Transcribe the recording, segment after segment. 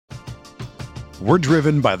We're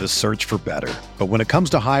driven by the search for better. But when it comes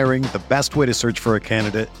to hiring, the best way to search for a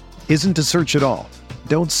candidate isn't to search at all.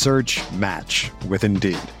 Don't search, match with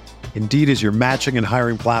Indeed. Indeed is your matching and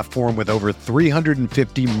hiring platform with over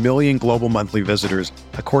 350 million global monthly visitors,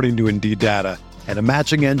 according to Indeed data, and a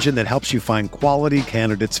matching engine that helps you find quality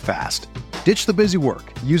candidates fast. Ditch the busy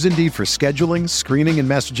work. Use Indeed for scheduling, screening, and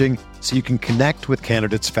messaging so you can connect with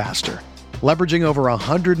candidates faster. Leveraging over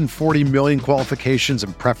 140 million qualifications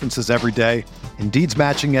and preferences every day, Indeed's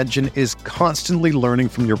matching engine is constantly learning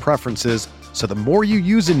from your preferences, so the more you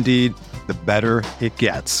use Indeed, the better it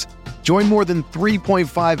gets. Join more than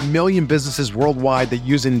 3.5 million businesses worldwide that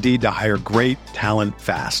use Indeed to hire great talent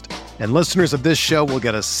fast. And listeners of this show will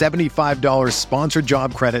get a $75 sponsored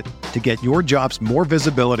job credit to get your jobs more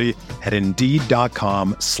visibility at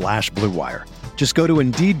Indeed.com/Blue Wire. Just go to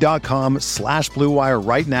Indeed.com/Blue Wire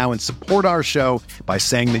right now and support our show by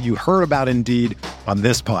saying that you heard about Indeed on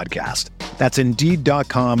this podcast. That's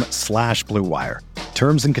Indeed.com/Blue Wire.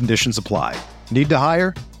 Terms and conditions apply. Need to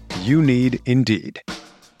hire? You need Indeed. Do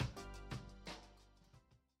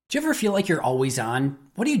you ever feel like you're always on?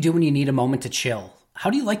 What do you do when you need a moment to chill? How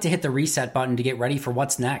do you like to hit the reset button to get ready for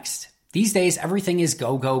what's next? These days, everything is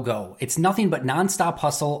go, go, go. It's nothing but nonstop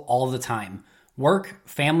hustle all the time. Work,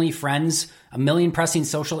 family, friends, a million pressing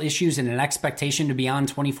social issues, and an expectation to be on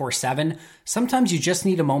 24/7. Sometimes you just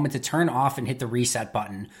need a moment to turn off and hit the reset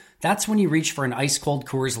button. That's when you reach for an ice-cold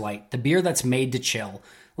Coors Light, the beer that's made to chill.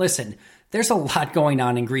 Listen, there's a lot going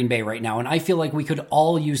on in Green Bay right now, and I feel like we could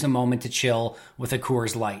all use a moment to chill with a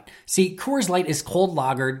Coors Light. See, Coors Light is cold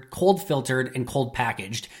lagered, cold filtered, and cold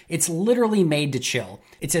packaged. It's literally made to chill.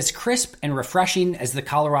 It's as crisp and refreshing as the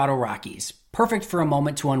Colorado Rockies. Perfect for a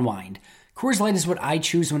moment to unwind. Coors Light is what I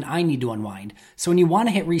choose when I need to unwind. So when you want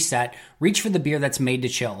to hit reset, reach for the beer that's made to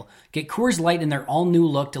chill. Get Coors Light in their all-new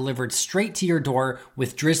look delivered straight to your door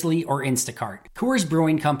with Drizzly or Instacart. Coors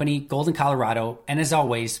Brewing Company, Golden, Colorado, and as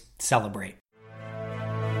always, celebrate.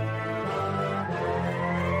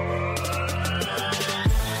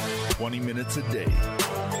 Minutes a day,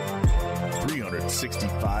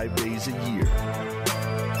 365 days a year.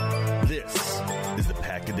 This is the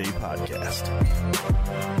Pack-A-Day Podcast.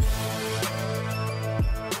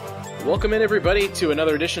 Welcome in, everybody, to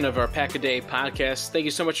another edition of our Pack-A-Day Podcast. Thank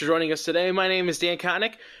you so much for joining us today. My name is Dan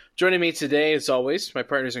Kottnick. Joining me today, as always, my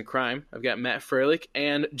partners in crime. I've got Matt Froelich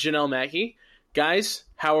and Janelle Mackey. Guys,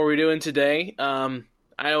 how are we doing today? I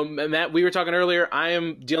know, Matt, we were talking earlier. I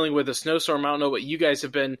am dealing with a snowstorm. I don't know what you guys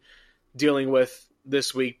have been dealing with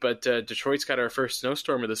this week, but Detroit's got our first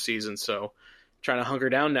snowstorm of the season, so trying to hunker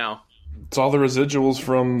down now. It's all the residuals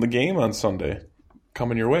from the game on Sunday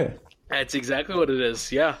coming your way. That's exactly what it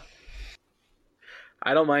is, yeah.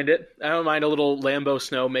 I don't mind it. I don't mind a little Lambeau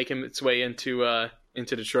snow making its way into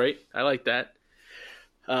Detroit. I like that.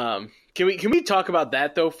 Can we talk about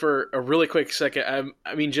that, though, for a really quick second?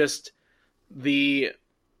 I mean, just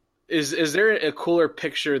is there a cooler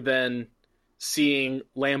picture than seeing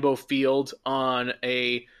Lambeau Field on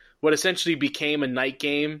what essentially became a night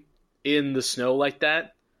game in the snow like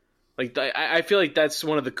that? Like, I feel like that's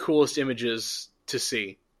one of the coolest images to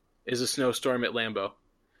see, is a snowstorm at Lambeau.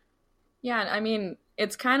 Yeah, I mean,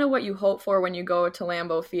 it's kind of what you hope for when you go to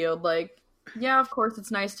Lambeau Field. Like, yeah, of course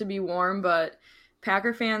it's nice to be warm, but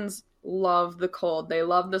Packer fans love the cold. They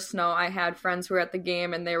love the snow. I had friends who were at the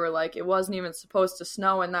game and they were like, it wasn't even supposed to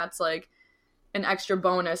snow, and that's like an extra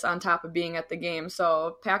bonus on top of being at the game.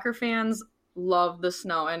 So Packer fans love the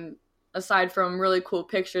snow, and aside from really cool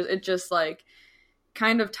pictures, it just like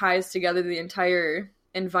kind of ties together the entire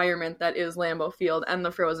environment that is Lambeau Field and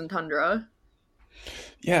the frozen tundra.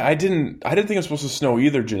 Yeah, I didn't think it was supposed to snow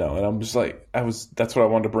either, Janelle, and I'm just like, that's what I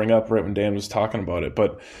wanted to bring up right when Dan was talking about it.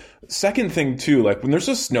 But second thing too, like when there's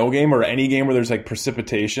a snow game or any game where there's like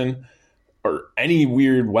precipitation or any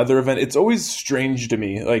weird weather event, it's always strange to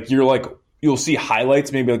me. Like you'll see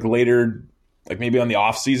highlights maybe like later, like maybe on the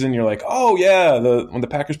off season, you're like, oh yeah, when the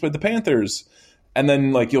Packers played the Panthers, and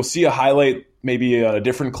then like you'll see a highlight maybe a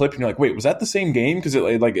different clip, and you're like, wait, was that the same game? Because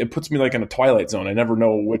it puts me like in a twilight zone. I never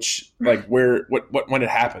know which like where when it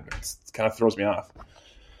happened. It kind of throws me off.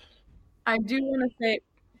 I do want to say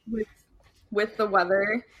with the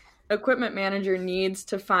weather, equipment manager needs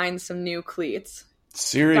to find some new cleats.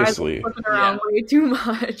 Seriously, guys are looking around way too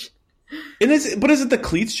much. And is it the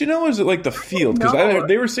cleats, you know, or is it like the field? Because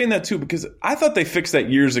they were saying that too, because I thought they fixed that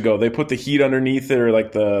years ago. They put the heat underneath it, or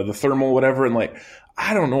like the thermal whatever, and like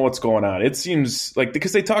I don't know what's going on. It seems like,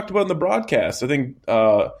 because they talked about in the broadcast, I think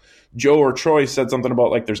Joe or Troy said something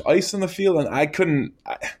about like there's ice in the field, and I don't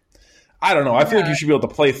know. I feel like you should be able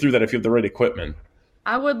to play through that if you have the right equipment.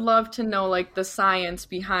 I would love to know like the science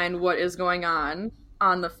behind what is going on.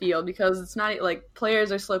 on the field, because it's not like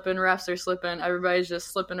players are slipping, refs are slipping, everybody's just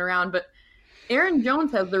slipping around. But Aaron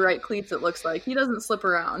Jones has the right cleats, it looks like. He doesn't slip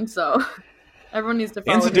around, so everyone needs to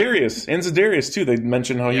follow him. And Za'Darius, too. They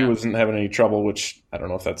mentioned how he wasn't having any trouble, which I don't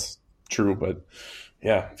know if that's true, but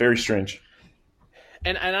yeah, very strange.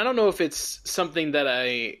 And I don't know if it's something that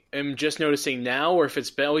I am just noticing now or if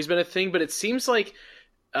it's always been a thing, but it seems like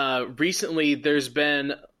recently there's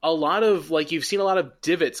been a lot of, like, you've seen a lot of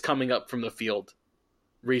divots coming up from the field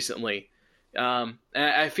recently. And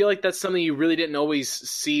I feel like that's something you really didn't always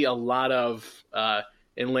see a lot of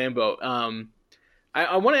in Lambeau.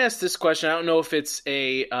 I want to ask this question. I don't know if it's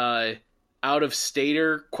a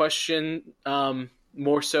out-of-stater question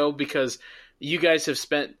more so, because you guys have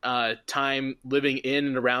spent time living in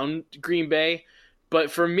and around Green Bay.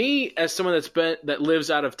 But for me, as someone that lives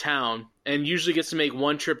out of town and usually gets to make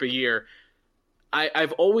one trip a year,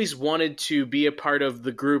 I've always wanted to be a part of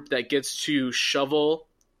the group that gets to shovel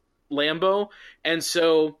Lambeau. And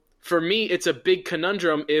so for me, it's a big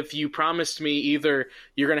conundrum if you promised me either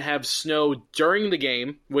you're going to have snow during the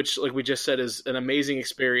game, which, like we just said, is an amazing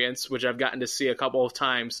experience, which I've gotten to see a couple of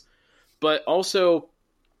times, but also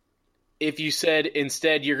if you said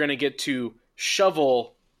instead you're going to get to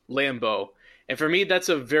shovel Lambeau. And for me, that's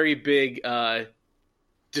a very big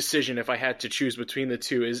decision if I had to choose between the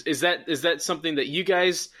two. Is that something that you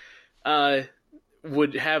guys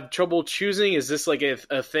would have trouble choosing? Is this like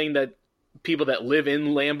a thing that people that live in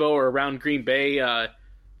Lambeau or around Green Bay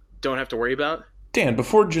don't have to worry about? Dan,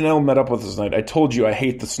 before Janelle met up with us tonight, I told you I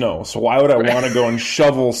hate the snow. So why would I want to go and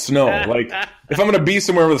shovel snow? Like, if I'm going to be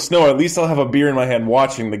somewhere with snow, at least I'll have a beer in my hand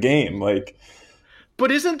watching the game. Like,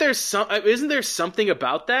 but isn't there something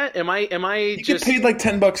about that? Am I you just get paid like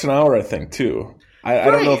 $10 an hour? I think too.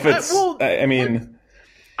 I don't know if it's. I mean.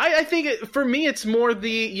 I think for me, it's more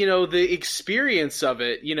the experience of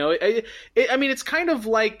it. I mean, it's kind of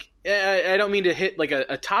like, I don't mean to hit like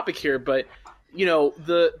a topic here, but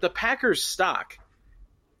the Packers stock.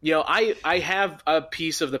 I have a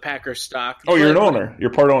piece of the Packers stock. Oh, you're an owner. You're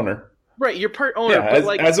part owner. Right, you're part owner. Yeah,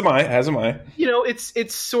 but as am I.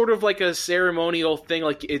 It's sort of like a ceremonial thing.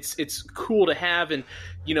 Like it's cool to have, and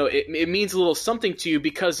it means a little something to you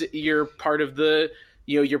because you're part of the.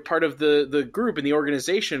 You're part of the group and the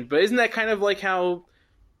organization, but isn't that kind of like how,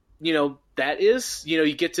 that is?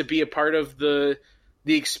 You get to be a part of the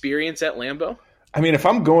experience at Lambeau. I mean, if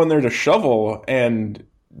I'm going there to shovel, and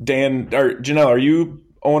Dan or Janelle, are you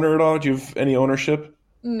owner at all? Do you have any ownership?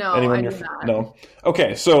 No, I do not. No.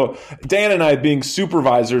 Okay, so Dan and I, being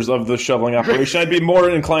supervisors of the shoveling operation, I'd be more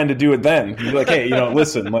inclined to do it then. Be like, hey,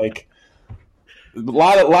 listen, like. A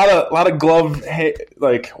lot of glove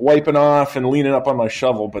like wiping off and leaning up on my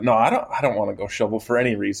shovel, but no, I don't want to go shovel for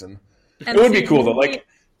any reason. And it would be cool though. Like,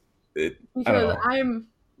 I don't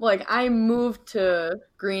know. I moved to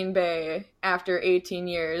Green Bay after 18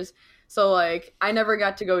 years, so like I never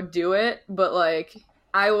got to go do it. But like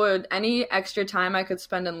any extra time I could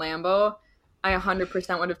spend in Lambeau, I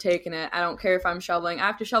 100% would have taken it. I don't care if I'm shoveling. I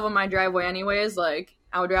have to shovel my driveway anyways. Like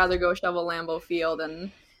I would rather go shovel Lambeau Field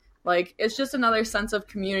and. Like, it's just another sense of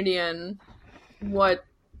community and what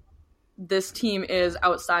this team is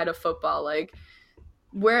outside of football. Like,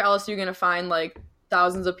 where else are you going to find, like,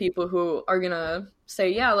 thousands of people who are going to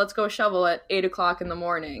say, yeah, let's go shovel at 8 o'clock in the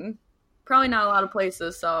morning? Probably not a lot of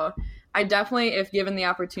places. So I definitely, if given the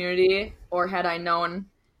opportunity or had I known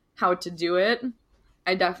how to do it,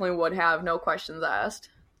 I definitely would have, no questions asked.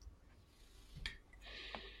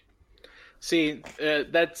 See,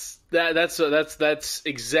 that's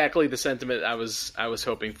exactly the sentiment I was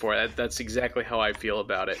hoping for. That's exactly how I feel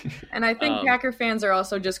about it. And I think Packer fans are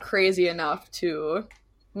also just crazy enough to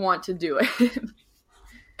want to do it.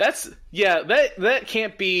 That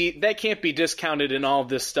can't be discounted in all of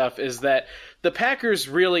this stuff. Is that the Packers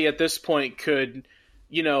really at this point could,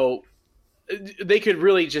 they could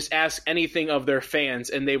really just ask anything of their fans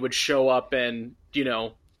and they would show up and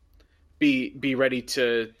be ready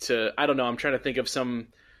to I don't know, I'm trying to think of some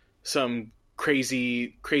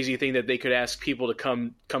crazy thing that they could ask people to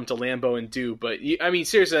come to Lambeau and do. But I mean,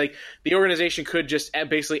 seriously, like the organization could just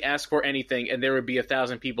basically ask for anything and there would be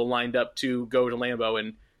 1,000 people lined up to go to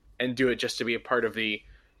Lambeau and do it just to be a part of the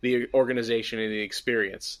organization and the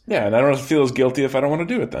experience. Yeah, and I don't feel as guilty if I don't want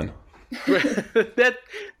to do it then.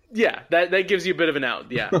 that gives you a bit of an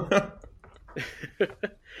out. Yeah.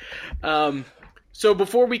 So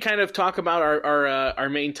before we kind of talk about our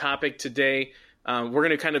main topic today, we're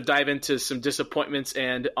going to kind of dive into some disappointments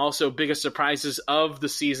and also biggest surprises of the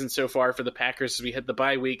season so far for the Packers as we hit the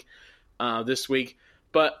bye week this week.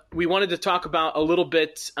 But we wanted to talk about a little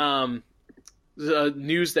bit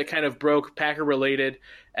news that kind of broke Packer related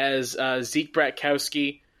as Zeke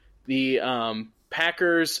Bratkowski, the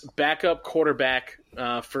Packers backup quarterback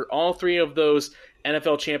for all three of those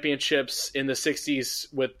NFL championships in the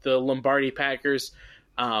 60s with the Lombardi Packers,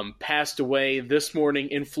 passed away this morning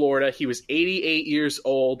in Florida. He was 88 years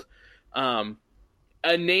old.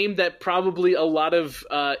 A name that probably a lot of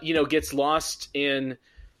gets lost in,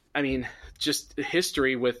 just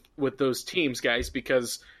history with those teams, guys,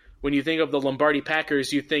 because when you think of the Lombardi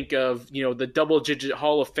Packers, you think of, the double-digit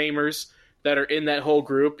Hall of Famers that are in that whole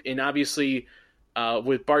group. And obviously,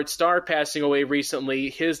 with Bart Starr passing away recently,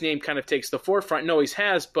 his name kind of takes the forefront. No, always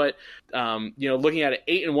has, but, looking at it,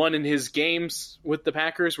 8-1 in his games with the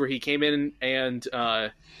Packers where he came in and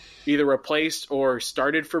either replaced or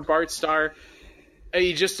started for Bart Starr.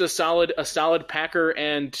 He's just a solid Packer,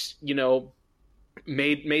 and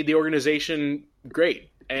made the organization great.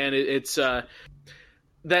 And it's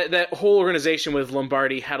that whole organization with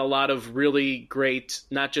Lombardi had a lot of really great,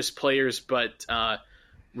 not just players, but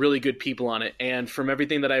really good people on it. And from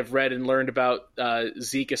everything that I've read and learned about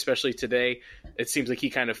Zeke, especially today, it seems like he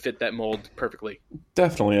kind of fit that mold perfectly.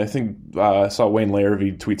 Definitely. I think I saw Wayne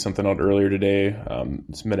Larrivee tweet something out earlier today.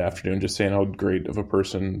 It's mid-afternoon, just saying how great of a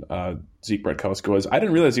person Zeke Bratkowski was. I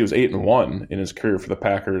didn't realize he was 8-1 in his career for the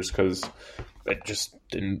Packers because I just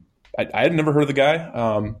didn't. I had never heard of the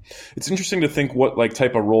guy. It's interesting to think what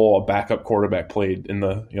type of role a backup quarterback played in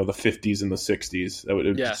the the 50s and the 60s. That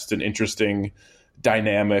was just an interesting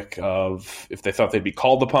dynamic of if they thought they'd be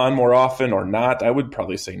called upon more often or not. I would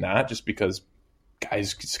probably say not, just because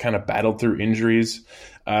guys just kind of battled through injuries.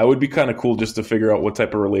 It would be kind of cool just to figure out what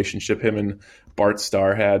type of relationship him and Bart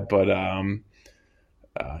Starr had. But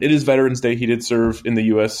it is Veterans Day. He did serve in the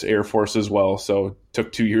U.S. Air Force as well, so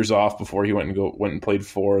took 2 years off before he went and played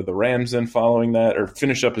for the Rams. Then following that, or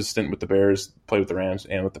finished up his stint with the Bears, played with the Rams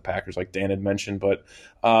and with the Packers, like Dan had mentioned. But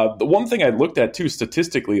the one thing I looked at too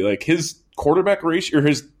statistically, like his quarterback ratio or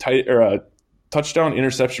his touchdown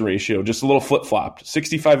interception ratio, just a little flip flopped.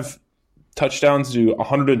 65 touchdowns to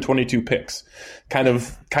 122 picks. Kind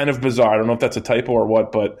of bizarre. I don't know if that's a typo or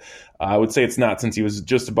what, but I would say it's not, since he was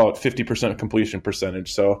just about 50% completion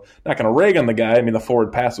percentage. So not going to rag on the guy. I mean, the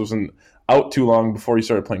forward pass wasn't out too long before he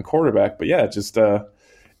started playing quarterback. But yeah, just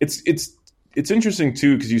it's interesting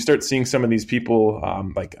too, because you start seeing some of these people,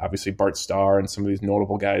 like obviously Bart Starr and some of these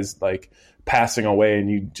notable guys like passing away, and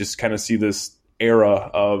you just kind of see this era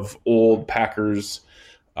of old Packers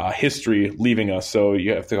history leaving us. So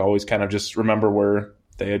you have to always kind of just remember where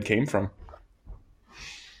they had came from.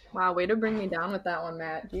 Wow, way to bring me down with that one,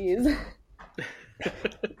 Matt. Jeez.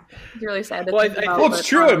 It's really sad to Well, think about. well, it's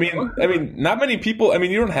true. I mean, not many people. I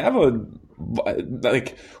mean, you don't have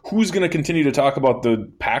who's going to continue to talk about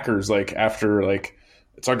the Packers after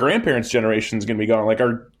it's our grandparents' generation is going to be gone.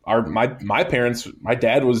 My parents, my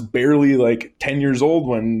dad was barely 10 years old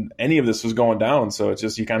when any of this was going down. So it's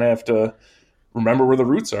just you kind of have to remember where the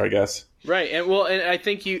roots are, I guess. Right, and I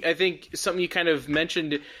think something you kind of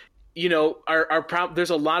mentioned. There's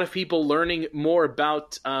a lot of people learning more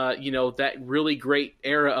about that really great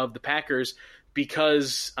era of the Packers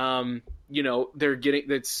because they're getting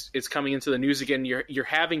it's coming into the news again. You're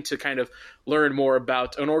having to kind of learn more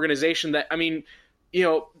about an organization that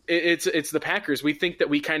it's the Packers. We think that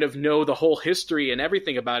we kind of know the whole history and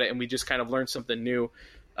everything about it, and we just kind of learn something new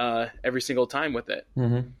every single time with it.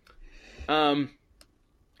 Mm-hmm.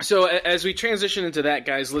 So as we transition into that,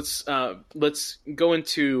 guys, let's go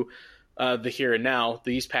into the here and now.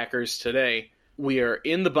 These Packers today, we are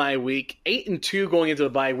in the bye week, 8-2 going into the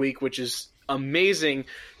bye week, which is amazing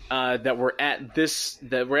that we're at this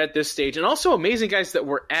stage, and also amazing, guys, that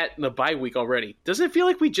we're at the bye week already. Doesn't it feel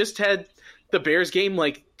like we just had the Bears game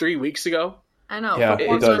 3 weeks ago? I know. Yeah,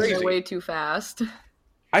 it does. Way too fast.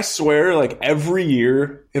 I swear, every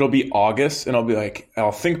year it'll be August, and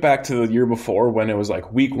I'll think back to the year before when it was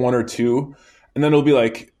week 1 or 2, and then it'll be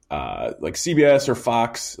CBS or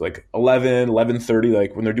Fox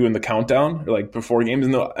 11:30 when they're doing the countdown or before games,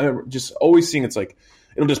 and I remember just always seeing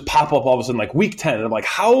it'll just pop up all of a sudden week 10, and I'm like,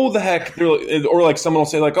 how the heck? Or someone will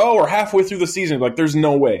say oh, we're halfway through the season. There's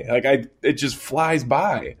no way. It just flies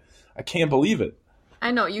by. I can't believe it.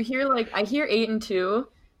 I know. You hear I hear 8-2.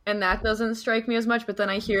 And that doesn't strike me as much, but then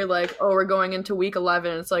I hear oh, we're going into week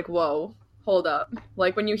 11. And it's whoa, hold up.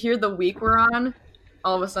 When you hear the week we're on,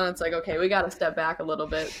 all of a sudden it's okay, we got to step back a little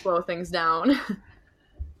bit, slow things down.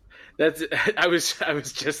 I was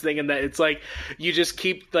just thinking that it's you just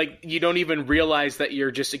keep you don't even realize that you're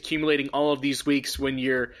just accumulating all of these weeks when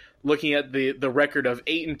you're looking at the record of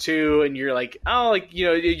 8-2, and you're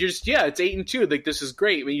you're just it's 8-2. This is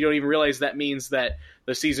great. You don't even realize that means that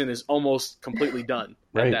the season is almost completely done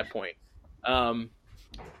right at that point.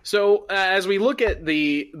 So as we look at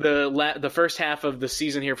the first half of the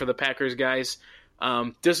season here for the Packers, guys,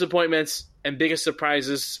 disappointments and biggest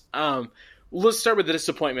surprises. Let's start with the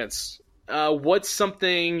disappointments. What's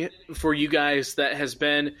something for you guys that has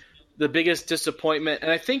been the biggest disappointment?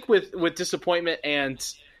 And I think with disappointment and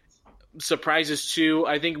surprises too,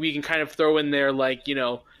 I think we can kind of throw in there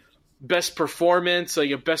best performance, like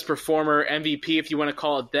a best performer, MVP, if you want to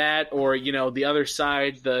call it that, or the other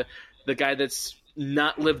side, the guy that's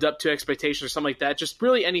not lived up to expectations or something like that. Just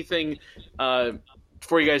really anything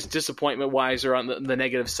for you guys disappointment wise or on the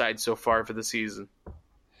negative side so far for the season.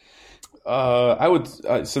 I would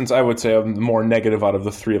say I'm the more negative out of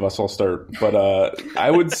the three of us, I'll start. But I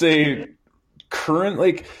would say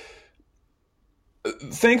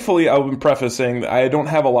thankfully, I would preface saying that I don't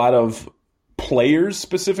have a lot of players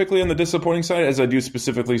specifically on the disappointing side as I do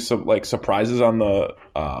specifically surprises on the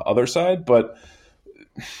other side. But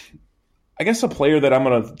I guess a player that I'm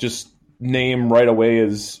going to just name right away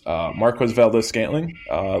is Marquez Valdes-Scantling.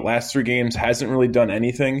 Last 3 games hasn't really done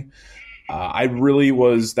anything.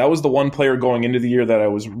 That was the one player going into the year that I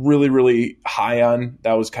was really, really high on.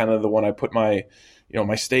 That was kind of the one I put my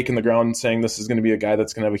stake in the ground saying this is going to be a guy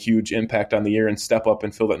that's going to have a huge impact on the year and step up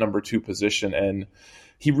and fill that number 2 position. And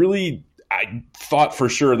I thought for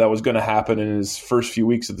sure that was going to happen in his first few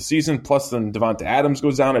weeks of the season. Plus then Davante Adams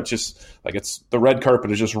goes down. It's just the red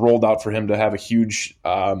carpet has just rolled out for him to have a huge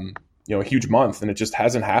month, and it just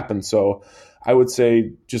hasn't happened. So I would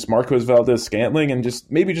say just Marquez Valdes-Scantling and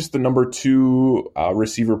maybe just the number 2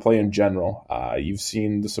 receiver play in general. You've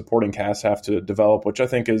seen the supporting cast have to develop, which I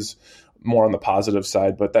think is more on the positive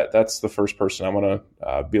side, but that's the first person I'm going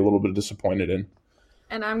to be a little bit disappointed in.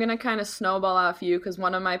 And I'm going to kind of snowball off you because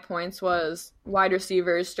one of my points was wide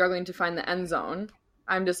receivers struggling to find the end zone.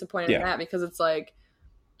 I'm disappointed in that because it's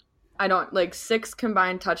 6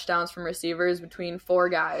 combined touchdowns from receivers between 4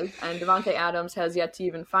 guys, and Davante Adams has yet to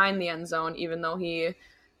even find the end zone, even though he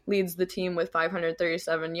leads the team with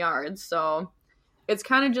 537 yards. So it's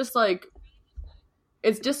kind of just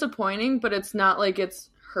it's disappointing, but it's not like it's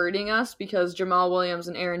hurting us because Jamal Williams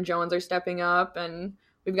and Aaron Jones are stepping up and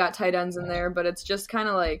we've got tight ends in there, but it's just kind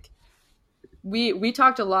of we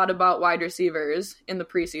talked a lot about wide receivers in the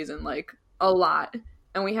preseason, a lot,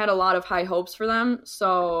 and we had a lot of high hopes for them.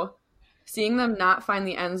 So seeing them not find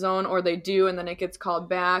the end zone, or they do and then it gets called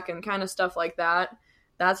back and kind of stuff like that,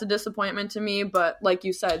 that's a disappointment to me. But like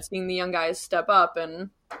you said, seeing the young guys step up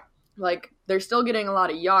and they're still getting a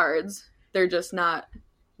lot of yards, they're just not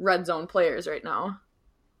red zone players right now.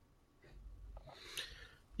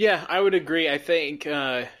 Yeah, I would agree. I think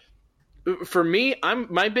for me,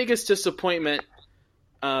 my biggest disappointment,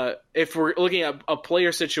 if we're looking at a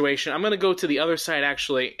player situation, I'm going to go to the other side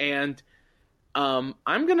actually, and I'm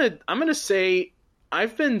gonna say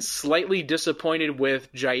I've been slightly disappointed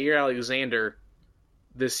with Jair Alexander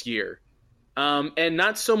this year, and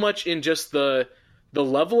not so much in just the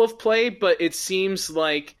level of play, but it seems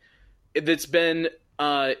like it's been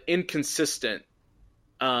inconsistent.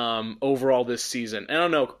 Overall this season. I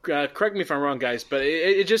don't know, correct me if I'm wrong, guys, but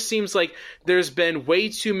it just seems like there's been way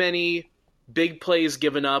too many big plays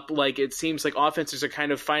given up. It seems like offenses are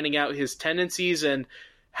kind of finding out his tendencies and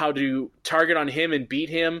how to target on him and beat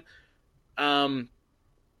him. Not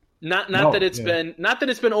that it's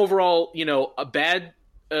been overall,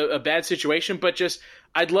 a bad situation, but just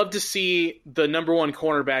I'd love to see the number 1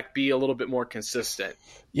 cornerback be a little bit more consistent.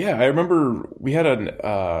 Yeah, I remember we had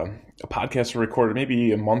a podcast we recorded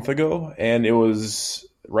maybe a month ago, and it was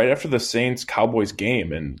right after the Saints-Cowboys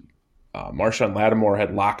game, and Marshawn Lattimore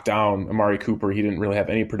had locked down Amari Cooper. He didn't really have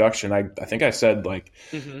any production. I think I said,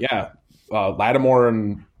 Lattimore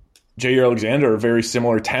and Jair Alexander are very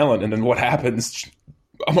similar talent, and then what happens?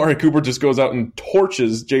 Amari Cooper just goes out and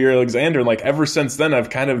torches Jair Alexander. And ever since then,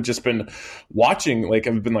 I've kind of just been watching.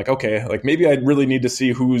 I've been okay, maybe I really need to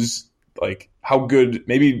see who's how good.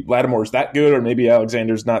 Maybe Lattimore's that good, or maybe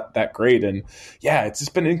Alexander's not that great. And yeah, it's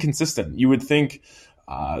just been inconsistent. You would think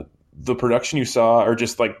the production you saw, or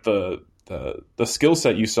just the skill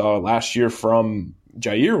set you saw last year from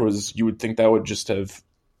Jair you would think that would just have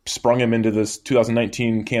sprung him into this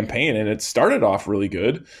 2019 campaign, and it started off really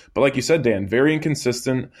good. But like you said, Dan, very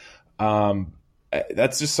inconsistent.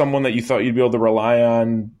 That's just someone that you thought you'd be able to rely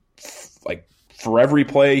on, for every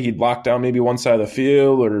play. He'd lock down maybe one side of the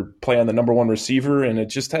field or play on the number 1 receiver, and it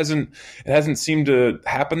just hasn't seemed to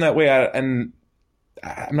happen that way. And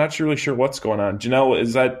I'm not really sure what's going on. Janelle,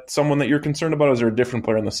 is that someone that you're concerned about, or is there a different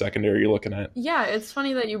player in the secondary you're looking at? Yeah, it's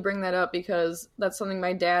funny that you bring that up because that's something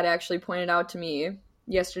my dad actually pointed out to me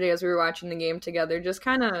yesterday as we were watching the game together. Just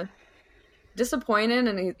kind of disappointed,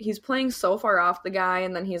 and he's playing so far off the guy,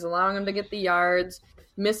 and then he's allowing him to get the yards,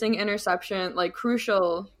 missing interception, like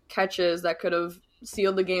crucial catches that could have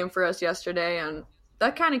sealed the game for us yesterday. And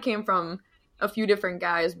that kind of came from a few different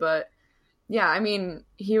guys, but yeah, I mean,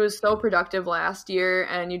 he was so productive last year,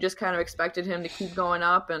 and you just kind of expected him to keep going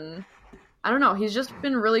up. And I don't know, he's just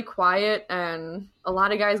been really quiet, and a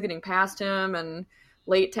lot of guys getting past him, and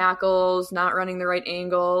late tackles, not running the right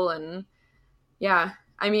angle. And yeah,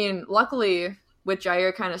 I mean, luckily with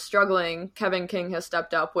Jair kind of struggling, Kevin King has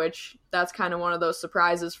stepped up, which that's kind of one of those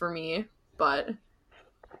surprises for me. But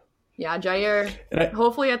yeah, Jair,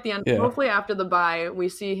 hopefully at the end, hopefully after the bye, we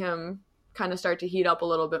see him kind of start to heat up a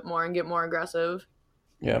little bit more and get more aggressive.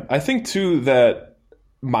 Yeah, I think too that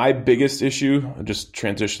my biggest issue, just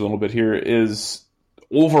transition a little bit here, is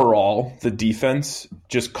overall the defense,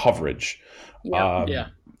 just coverage. Yeah.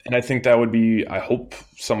 And I think that would be, I hope,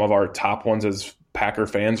 some of our top ones as Packer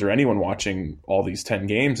fans or anyone watching all these 10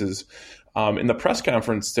 games is in the press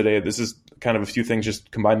conference today. This is kind of a few things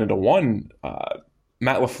just combined into one.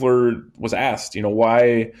 Matt LaFleur was asked,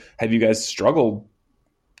 why have you guys struggled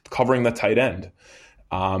covering the tight end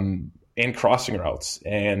and crossing routes?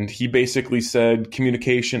 And he basically said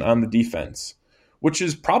communication on the defense, which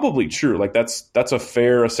is probably true. Like that's a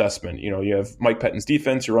fair assessment. You have Mike Pettine's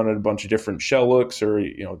defense, you're running a bunch of different shell looks, or,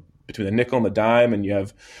 between the nickel and the dime, and you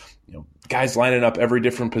have, guys lining up every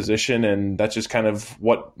different position. And that's just kind of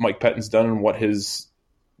what Mike Pettine's done and what his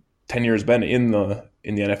tenure has been in the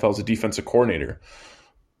NFL as a defensive coordinator.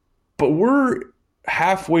 But we're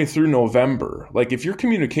halfway through November. Like, if your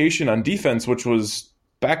communication on defense, which was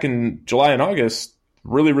back in July and August,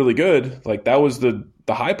 really, really good, like that was the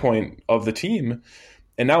high point of the team,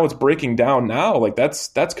 and now it's breaking down now, like that's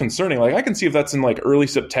concerning. Like, I can see if that's in like early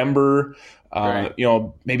September, right,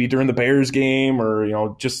 maybe during the Bears game,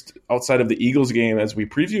 or just outside of the Eagles game as we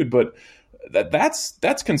previewed, but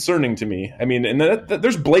that's concerning to me. I mean, and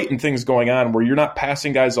there's blatant things going on where you're not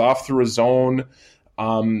passing guys off through a zone.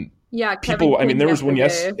 Yeah, people. I mean, there was one.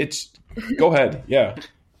 Yes, it's. Go ahead. Yeah.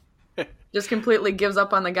 Just completely gives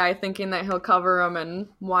up on the guy, thinking that he'll cover him and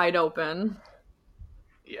wide open.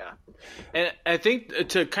 Yeah, and I think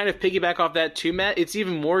to kind of piggyback off that too, Matt, it's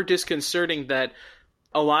even more disconcerting that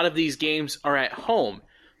a lot of these games are at home,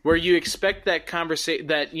 where you expect that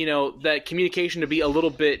that communication to be a little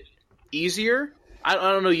bit easier. I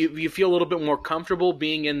don't know. You feel a little bit more comfortable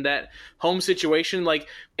being in that home situation. Like,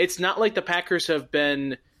 it's not like the Packers have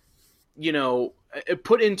been,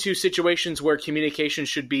 put into situations where communication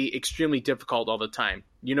should be extremely difficult all the time.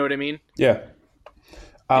 You know what I mean? Yeah.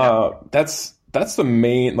 That's the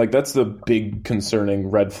main, that's the big concerning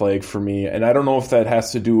red flag for me. And I don't know if that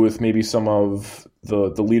has to do with maybe some of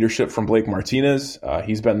the leadership from Blake Martinez.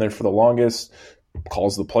 He's been there for the longest,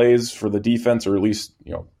 calls the plays for the defense, or at least,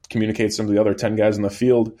 communicates some of the other 10 guys in the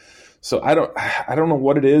field. So I don't know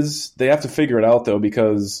what it is. They have to figure it out though,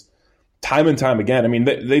 because time and time again, I mean,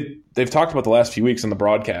 they've talked about the last few weeks in the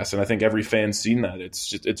broadcast, and I think every fan's seen that.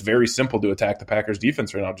 It's very simple to attack the Packers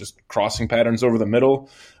defense right now. Just crossing patterns over the middle,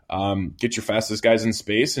 get your fastest guys in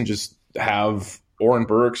space, and just have Oren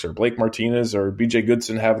Burks or Blake Martinez or BJ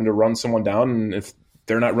Goodson having to run someone down. And if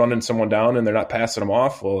they're not running someone down and they're not passing them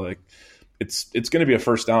off, well, it's going to be a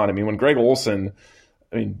first down. I mean, when Greg Olsen,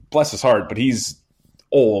 bless his heart, but he's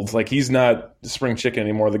old. Like, he's not the spring chicken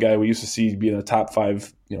anymore. The guy we used to see being a top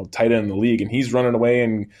 5, tight end in the league, and he's running away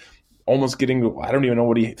and almost getting, I don't even know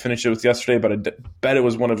what he finished it with yesterday, but I bet it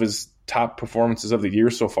was one of his top performances of the year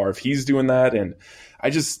so far. If he's doing that, and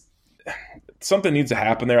something needs to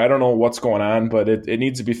happen there. I don't know what's going on, but it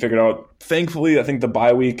needs to be figured out. Thankfully, I think the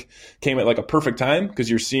bye week came at a perfect time, because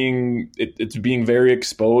you're seeing it's being very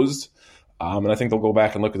exposed. And I think they'll go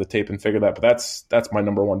back and look at the tape and figure that. But that's my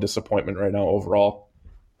number one disappointment right now overall.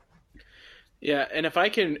 Yeah, and if I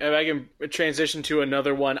can transition to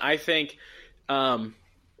another one, I think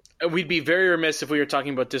we'd be very remiss if we were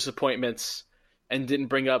talking about disappointments and didn't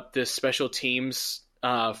bring up this special teams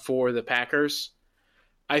for the Packers.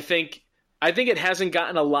 I think it hasn't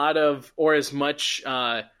gotten a lot of, or as much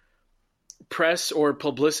press or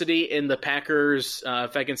publicity in the Packers,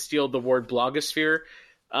 if I can steal the word blogosphere,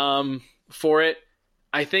 for it.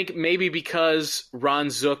 I think maybe because Ron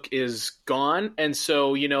Zook is gone, and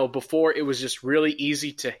so, before it was just really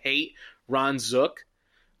easy to hate Ron Zook.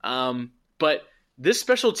 But this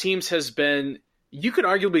special teams has been, you could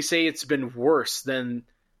arguably say it's been worse than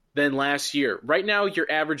last year. Right now,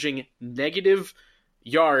 you're averaging negative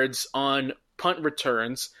yards on punt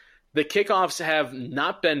returns. The kickoffs have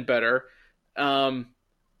not been better.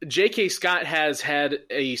 J.K. Scott has had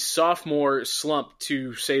a sophomore slump,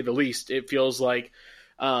 to say the least. It feels like.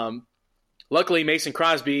 Luckily, Mason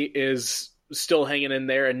Crosby is still hanging in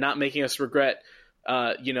there and not making us regret,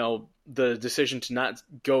 the decision to not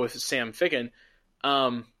go with Sam Ficken.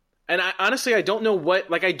 And I honestly, I don't know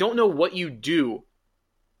what you do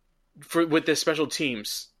with the special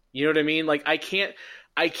teams. You know what I mean? Like I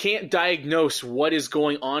can't diagnose what is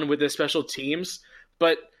going on with the special teams,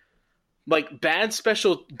 but like bad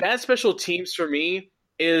special teams for me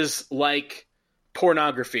is like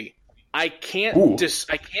pornography. I can't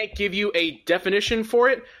give you a definition for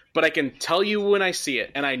it, but I can tell you when I see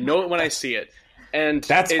it, and I know it when I see it. And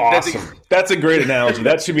that's awesome. That's a great analogy.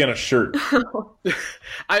 That should be on a shirt.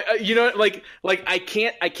 I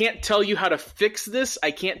can't tell you how to fix this.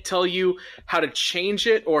 I can't tell you how to change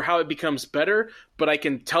it or how it becomes better, but I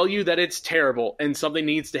can tell you that it's terrible and something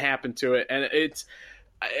needs to happen to it. And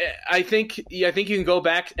I think you can go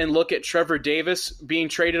back and look at Trevor Davis being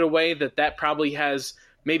traded away. That probably has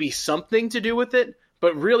maybe something to do with it.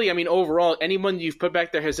 But really, I mean, overall, anyone you've put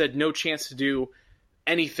back there has had no chance to do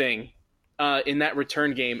anything in that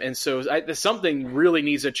return game. And so something really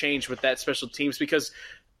needs to change with that special teams, because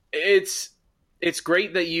it's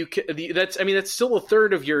great that that's still a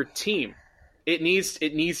third of your team. It needs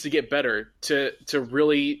to get better to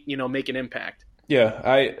really, make an impact.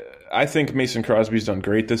 Yeah, I think Mason Crosby's done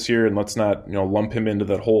great this year, and let's not lump him into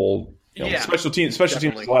that whole special teams. Special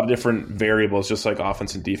teams has a lot of different variables, just like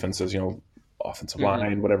offense and defenses. Offensive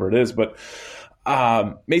line, whatever it is. But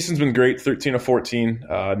Mason's been great, 13 of 14,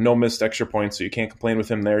 no missed extra points, so you can't complain with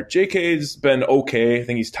him there. JK's been okay. I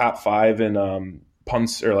think he's top 5 in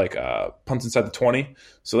punts or punts inside the 20,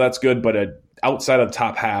 so that's good. But outside of the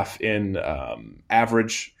top half in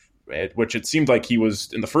average, which it seemed like he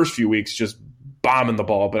was in the first few weeks just bombing the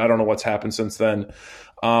ball, but I don't know what's happened since then.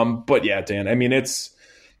 But yeah, Dan, I mean, it's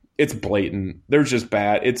blatant. They're just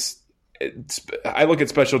bad. I look at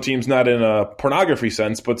special teams not in a pornography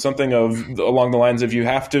sense, but something along the lines of you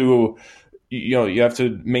have to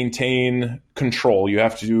maintain control. You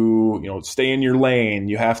have to stay in your lane.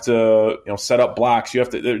 You have to set up blocks. You have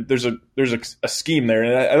to. There's a scheme there,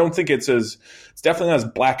 and I don't think it's definitely not as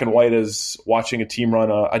black and white as watching a team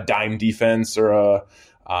run a dime defense or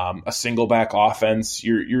a single back offense.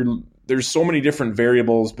 There's so many different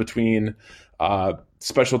variables between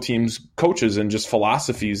special teams coaches and just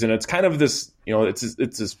philosophies, and it's kind of this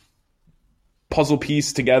it's this puzzle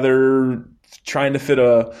piece together, trying to fit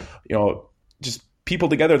just people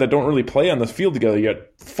together that don't really play on the field together. You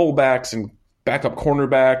got fullbacks and backup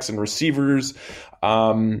cornerbacks and receivers,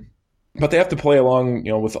 but they have to play along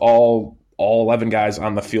with all 11 guys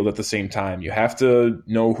on the field at the same time. You have to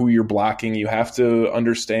know who you're blocking. You have to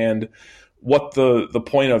understand what the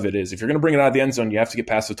point of it is. If you're going to bring it out of the end zone, you have to get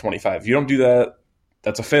past the 25. If you don't do that,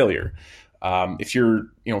 that's a failure. If you're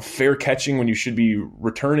fair catching when you should be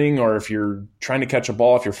returning, or if you're trying to catch a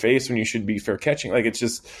ball off your face when you should be fair catching, it's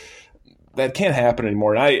just that can't happen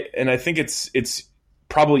anymore. And I think it's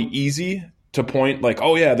probably easy to point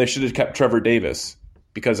oh yeah, they should have kept Trevor Davis,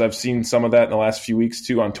 because I've seen some of that in the last few weeks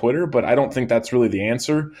too on Twitter, but I don't think that's really the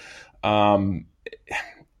answer.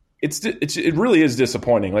 It really is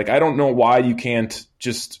disappointing. I don't know why you can't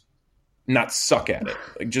just not suck at it.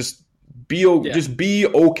 Just be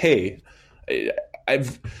okay.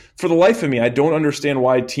 For the life of me, I don't understand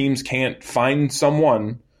why teams can't find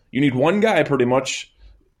someone. You need one guy pretty much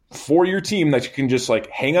for your team that you can just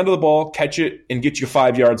hang onto the ball, catch it, and get you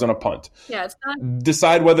 5 yards on a punt. Yeah, it's not.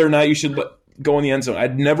 Decide whether or not you should go in the end zone.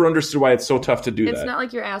 I'd never understood why it's so tough to do that. It's not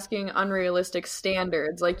like you're asking unrealistic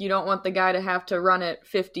standards. You don't want the guy to have to run it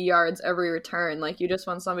 50 yards every return. You just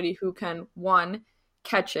want somebody who can, 1,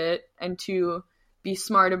 catch it, and 2, be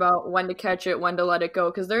smart about when to catch it, when to let it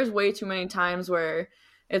go. Because there's way too many times where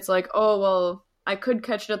it's oh, well, I could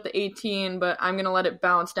catch it at the 18, but I'm going to let it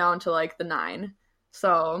bounce down to the 9.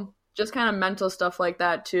 So just kind of mental stuff like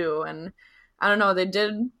that too. And I don't know, they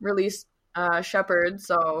did release Shepard,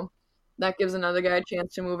 so that gives another guy a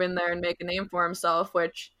chance to move in there and make a name for himself,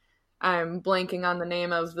 which I'm blanking on the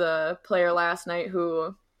name of the player last night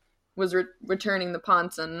who was returning the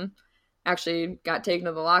punts and actually got taken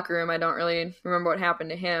to the locker room. I don't really remember what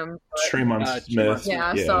happened to him. Tremont Smith.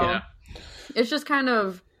 Yeah. It's just kind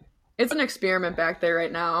of, it's an experiment back there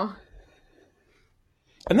right now.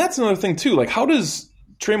 And that's another thing too. How does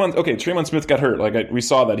Tremont Smith got hurt. We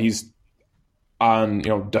saw that he's on,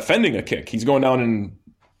 defending a kick. He's going down and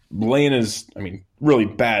laying really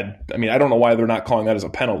bad. I don't know why they're not calling that as a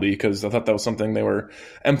penalty, because I thought that was something they were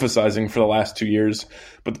emphasizing for the last 2 years.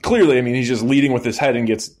 But clearly, he's just leading with his head and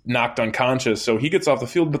gets knocked unconscious. So he gets off the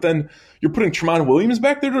field, but then you're putting Tramon Williams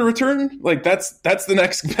back there to return? That's the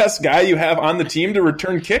next best guy you have on the team to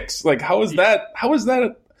return kicks? How is that?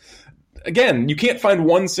 Again, you can't find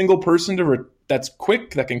one single person that's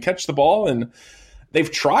quick, that can catch the ball. And they've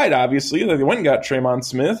tried, obviously. They went and got Traymon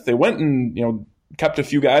Smith. They went and, kept a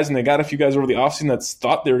few guys, and they got a few guys over the offseason that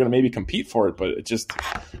thought they were going to maybe compete for it. But it just,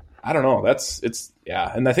 I don't know.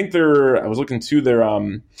 And I think I was looking too, they're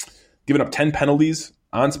giving up 10 penalties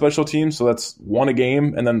on special teams. So that's 1 a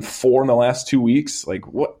game, and then 4 in the last 2 weeks. Like,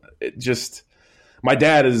 what? It just, my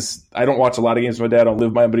dad I don't watch a lot of games with my dad. I don't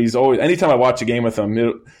live by him, but he's always, anytime I watch a game with him,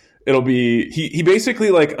 it'll be, he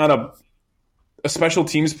basically, like, on a special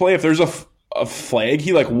teams play, if there's a flag,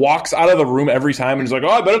 he like walks out of the room every time and he's like, oh,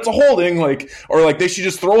 I bet it's a holding, or they should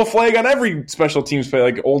just throw a flag on every special teams play,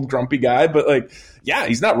 like old grumpy guy. But yeah,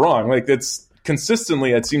 he's not wrong. That's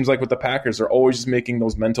consistently, it seems like with the Packers, they're always just making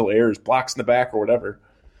those mental errors, blocks in the back or whatever.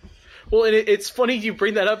 Well, and it's funny you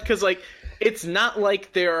bring that up because it's not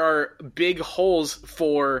like there are big holes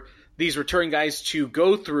for these return guys to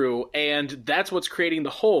go through, and that's what's creating the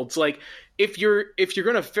holds. If you're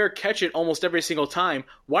going to fair catch it almost every single time,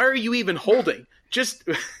 why are you even holding? Just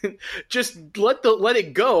let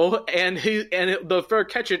it go and the fair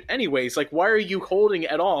catch it anyways. Why are you holding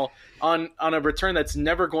at all on a return that's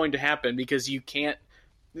never going to happen because you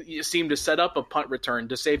seem to set up a punt return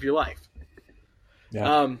to save your life?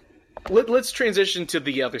 Yeah. Let's transition to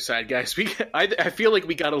the other side, guys. I feel like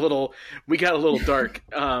we got a little dark.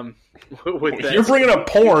 With that. You're bringing up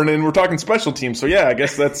porn, and we're talking special teams, so yeah, I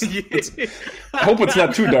guess that's. I hope it's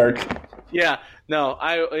not too dark. Yeah, no,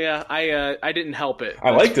 I didn't help it. I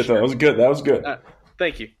liked it though. That was good.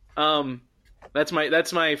 Thank you. That's my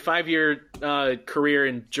 5-year career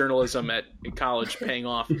in journalism at college paying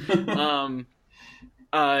off.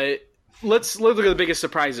 Let's look at the biggest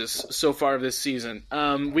surprises so far this season.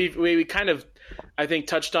 We kind of, I think,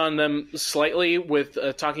 touched on them slightly with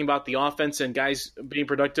talking about the offense and guys being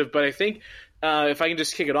productive. But I think if I can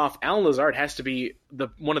just kick it off, Allen Lazard has to be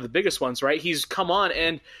one of the biggest ones, right? He's come on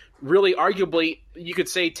and really arguably, you could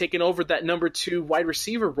say, taken over that number 2 wide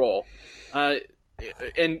receiver role.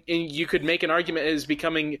 And you could make an argument as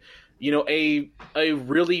becoming, a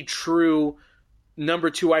really true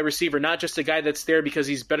number 2 wide receiver, not just a guy that's there because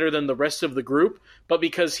he's better than the rest of the group, but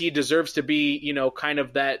because he deserves to be, kind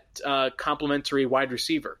of that complementary wide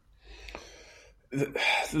receiver.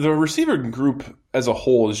 The receiver group as a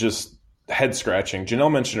whole is just head scratching.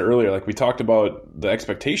 Janelle mentioned earlier, we talked about the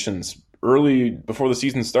expectations early before the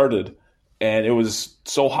season started, and it was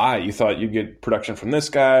so high. You thought you'd get production from this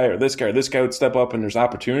guy or this guy or this guy would step up and there's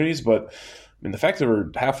opportunities. But I mean, the fact that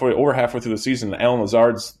we're over halfway through the season, Allen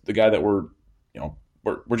Lazard's the guy that we're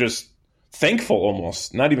just thankful,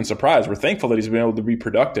 almost not even surprised. We're thankful that he's been able to be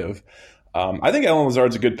productive. I think Allen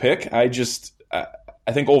Lazard's a good pick. I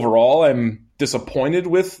think overall I'm disappointed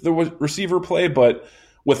with the receiver play, but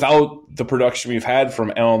without the production we've had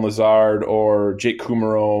from Allen Lazard or Jake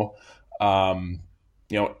Kumerow,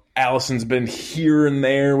 Allison's been here and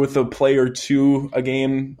there with a play or two a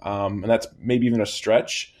game, and that's maybe even a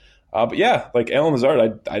stretch. But yeah, Allen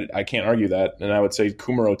Lazard, I can't argue that, and I would say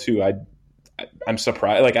Kumerow too. I'm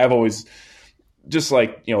surprised. I've always just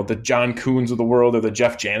the John Coons of the world or the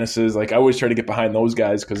Jeff Janices. I always try to get behind those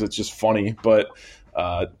guys because it's just funny. But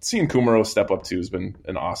seeing Kumerow step up too has been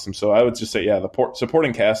an awesome. So I would just say, yeah, the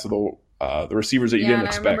supporting cast of the receivers that you didn't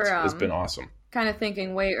expect has been awesome. Kind of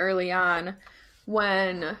thinking way early on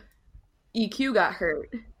when EQ got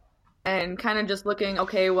hurt and kind of just looking,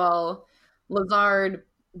 okay, well, Lazard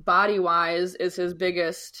body-wise is his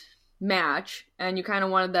biggest match, and you kind of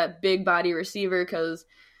wanted that big body receiver because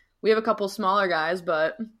we have a couple smaller guys,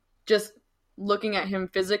 but just looking at him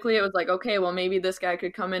physically, it was okay, well, maybe this guy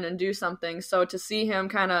could come in and do something. So to see him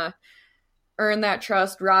kind of earn that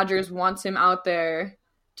trust, Rodgers wants him out there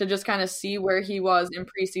to just kind of see where he was in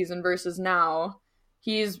preseason versus now.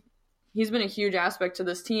 He's been a huge aspect to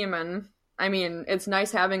this team, and I mean, it's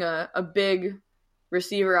nice having a big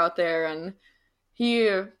receiver out there, and he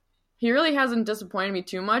really hasn't disappointed me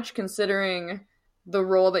too much considering the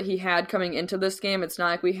role that he had coming into this game. It's not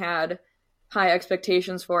like we had high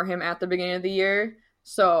expectations for him at the beginning of the year.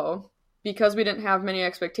 So because we didn't have many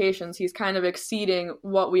expectations, he's kind of exceeding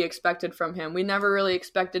what we expected from him. We never really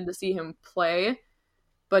expected to see him play,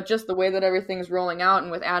 but just the way that everything's rolling out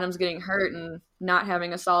and with Adams getting hurt and not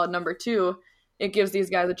having a solid number 2, it gives these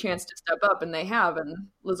guys a chance to step up, and they have. And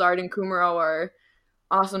Lazard and Kumerow are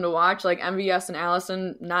awesome to watch. MVS and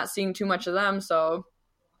Allison, not seeing too much of them, so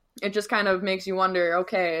it just kind of makes you wonder,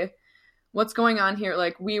 okay, what's going on here?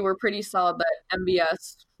 We were pretty solid that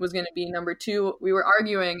MVS was going to be number 2. We were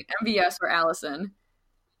arguing MVS or Allison,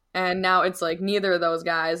 and now it's neither of those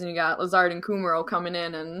guys, and you got Lazard and Kumerow coming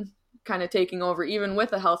in and kind of taking over. Even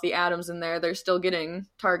with a healthy Adams in there, they're still getting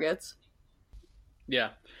targets. Yeah.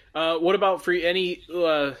 What about for any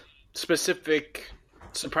specific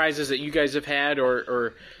surprises that you guys have had,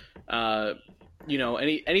 or any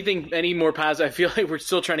more positive? I feel like we're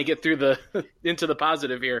still trying to get through into the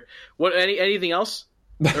positive here. Anything else?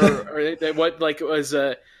 or what was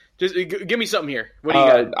just give me something here. What do you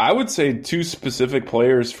got? I would say two specific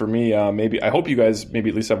players for me. Maybe I hope you guys maybe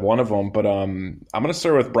at least have one of them. But I'm going to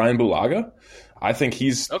start with Brian Bulaga. I think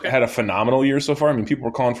he's had a phenomenal year so far. I mean, people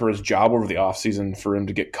were calling for his job over the offseason for him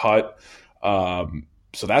to get cut.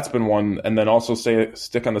 So that's been one. And then also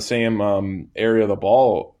stick on the same area of the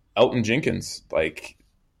ball, Elgton Jenkins. Like,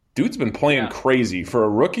 dude's been playing crazy for a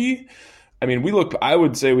rookie. I mean, I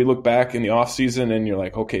would say we look back in the offseason and you're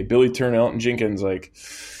like, okay, Billy Turner, Elgton Jenkins. Like,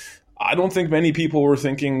 I don't think many people were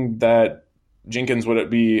thinking that Jenkins would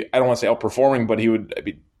be, I don't want to say outperforming, but he would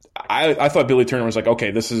be. I thought Billy Turner was like,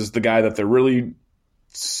 okay, this is the guy that they're really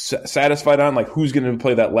satisfied on. Like, who's going to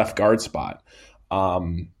play that left guard spot? I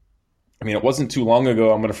mean, it wasn't too long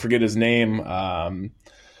ago. I'm going to forget his name.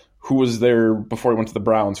 Who was there before he went to the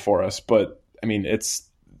Browns for us? But I mean,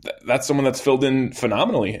 that's someone that's filled in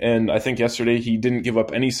phenomenally. And I think yesterday he didn't give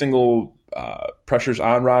up any single pressures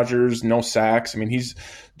on Rodgers, no sacks. I mean,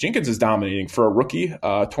 Jenkins is dominating for a rookie,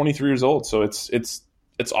 23 years old. So it's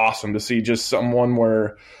awesome to see just someone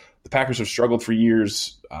where the Packers have struggled for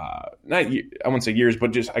years. I wouldn't say years,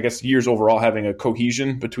 but just I guess years overall, having a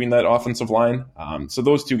cohesion between that offensive line. So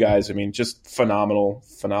those two guys, I mean, just phenomenal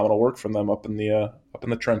work from them up in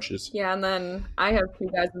the trenches. Yeah, and then I have two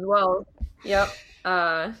guys as well. Yep,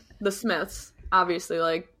 the Smiths,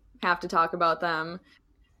 obviously, have to talk about them.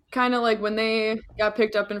 Kind of like when they got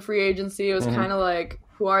picked up in free agency, it was kind of like,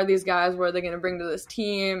 who are these guys? What are they going to bring to this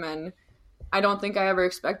team? And I don't think I ever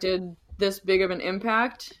expected this big of an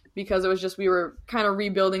impact, because it was just we were kind of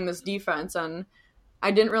rebuilding this defense, and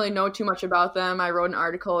I didn't really know too much about them. I wrote an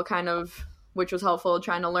article which was helpful,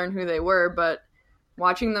 trying to learn who they were, but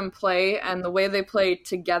watching them play and the way they play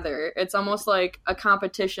together, it's almost like a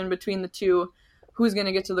competition between the two, who's going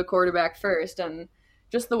to get to the quarterback first. And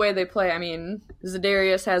just the way they play, I mean,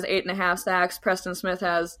 Za'Darius has 8.5 sacks, Preston Smith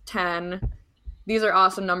has 10. These are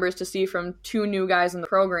awesome numbers to see from two new guys in the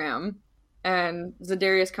program. And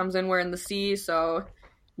Za'Darius comes in wearing the C, so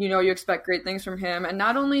you expect great things from him. And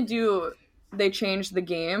not only do they change the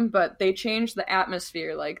game, but they change the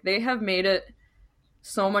atmosphere. Like, they have made it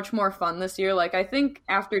so much more fun this year. Like, I think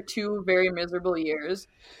after 2 very miserable years,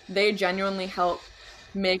 they genuinely help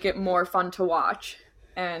make it more fun to watch.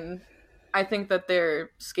 And I think that they're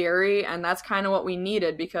scary, and that's kind of what we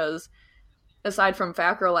needed, because aside from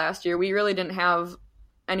Fackrell last year, we really didn't have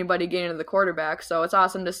anybody getting to the quarterback. So it's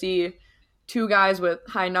awesome to see 2 guys with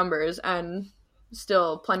high numbers and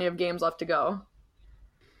still plenty of games left to go.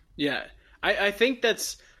 Yeah, I think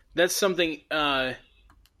that's something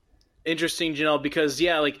interesting, Janelle, because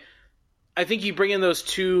I think you bring in those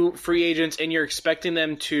 2 free agents and you're expecting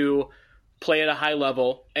them to play at a high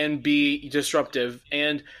level and be disruptive.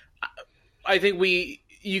 And I think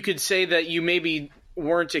you could say that you maybe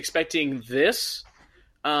weren't expecting this,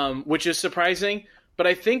 which is surprising. But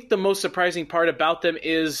I think the most surprising part about them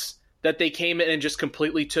is that they came in and just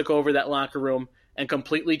completely took over that locker room and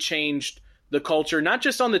completely changed the culture, not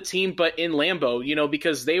just on the team, but in Lambeau,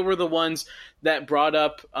 because they were the ones that brought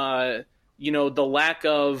up, the lack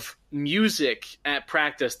of music at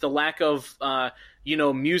practice, the lack of,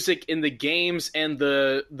 music in the games and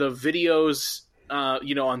the videos,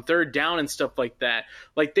 on third down and stuff like that.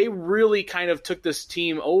 Like, they really kind of took this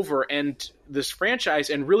team over and this franchise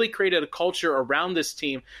and really created a culture around this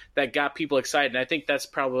team that got people excited. And I think that's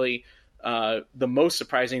probably the most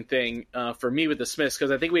surprising thing for me with the Smiths,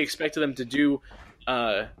 because I think we expected them to do,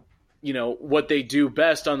 what they do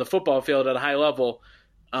best on the football field at a high level.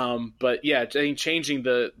 But yeah, I think changing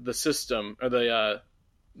the system or the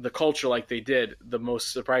culture like they did, the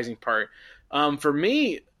most surprising part. For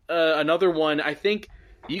me, another one, I think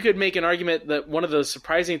you could make an argument that one of the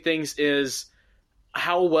surprising things is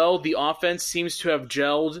how well the offense seems to have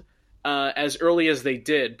gelled as early as they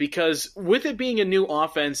did. Because with it being a new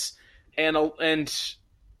offense and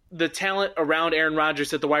the talent around Aaron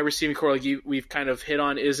Rodgers at the wide receiving core, like we've kind of hit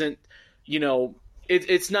on, isn't,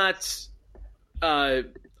 it's not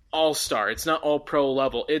all-star. It's not all-pro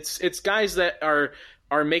level. It's guys that are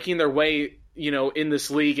making their way, in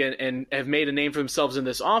this league and have made a name for themselves in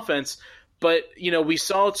this offense. But, we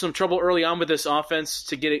saw some trouble early on with this offense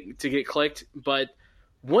to get clicked. But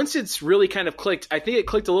once it's really kind of clicked, I think it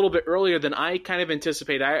clicked a little bit earlier than I kind of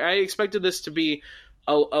anticipated. I expected this to be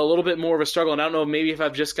a little bit more of a struggle. And I don't know, maybe if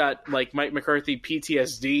I've just got like Mike McCarthy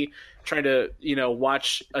PTSD trying to,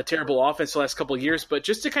 watch a terrible offense the last couple of years, but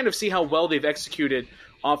just to kind of see how well they've executed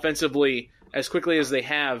offensively as quickly as they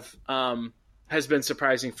have has been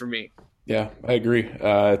surprising for me. Yeah, I agree.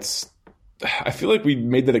 I feel like we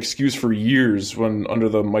made that excuse for years when under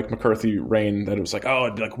the Mike McCarthy reign that it was like,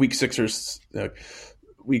 oh, like week 6 or 7,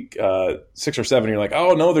 you're like,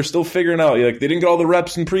 oh no, they're still figuring out. Like they didn't get all the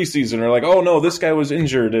reps in preseason, or like, oh no, this guy was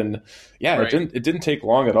injured, and yeah, Right. it didn't take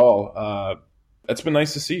long at all. That's been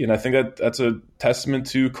nice to see, and I think that's a testament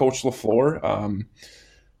to Coach LaFleur.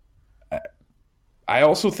 I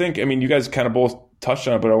also think, I mean, you guys kind of both touched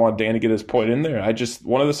on it, but I want Dan to get his point in there.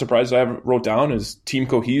 One of the surprises I wrote down is team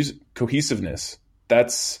cohesiveness. I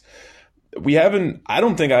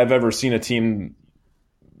don't think I've ever seen a team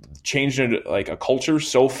change into like a culture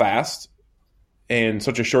so fast in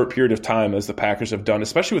such a short period of time as the Packers have done,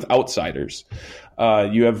 especially with outsiders.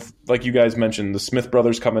 You have, like you guys mentioned, the Smith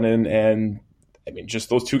brothers coming in, and I mean, just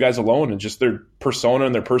those two guys alone and just their persona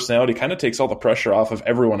and their personality kind of takes all the pressure off of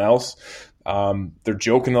everyone else. They're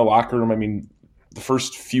joking in the locker room. I mean, the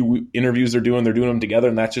first few interviews they're doing them together,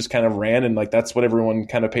 and that just kind of ran, and like that's what everyone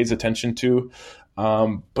kind of pays attention to.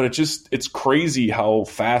 But it's crazy how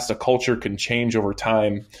fast a culture can change over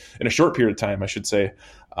time, in a short period of time, I should say.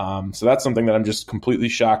 So that's something that I'm just completely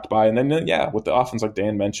shocked by. And then with the offense, like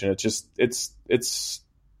Dan mentioned,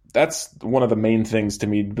 that's one of the main things to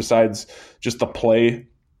me, besides just the play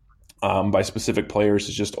by specific players,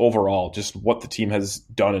 is just overall just what the team has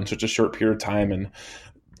done in such a short period of time. And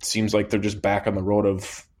it seems like they're just back on the road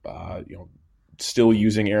of still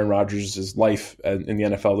using Aaron Rodgers' life in the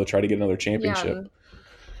NFL to try to get another championship. Yeah.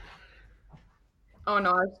 Oh no,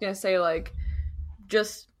 I was gonna say, like,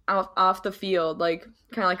 just off the field, like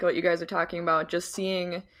kind of like what you guys are talking about, just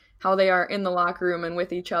seeing how they are in the locker room and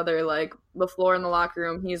with each other. Like LaFleur in the locker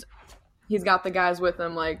room, he's got the guys with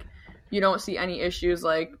him. Like you don't see any issues.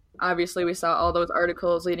 Like obviously we saw all those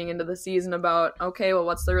articles leading into the season about, okay, well,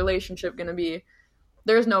 what's the relationship gonna be?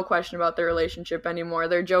 There's no question about their relationship anymore.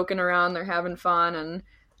 They're joking around, they're having fun, and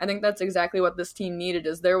I think that's exactly what this team needed,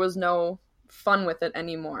 is there was no fun with it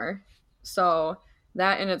anymore. So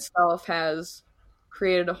that in itself has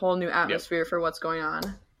created a whole new atmosphere for what's going on.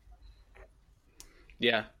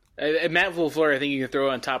 Yeah. And Matt LaFleur, I think you can throw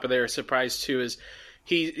on top of their surprise too, is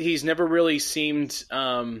he's never really seemed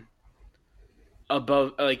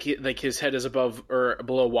above, like his head is above or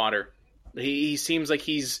below water. He seems like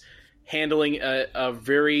he's handling a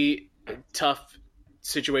very tough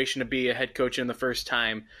situation to be a head coach in the first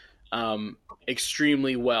time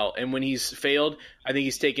extremely well. And when he's failed, I think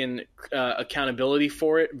he's taken accountability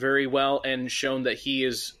for it very well and shown that he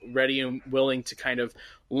is ready and willing to kind of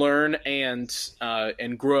learn and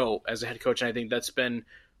grow as a head coach. And I think that's been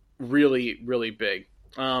really, really big.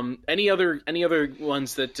 Any other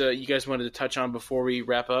ones that you guys wanted to touch on before we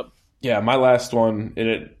wrap up? Yeah, my last one, and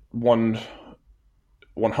it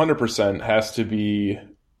 100% has to be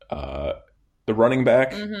the running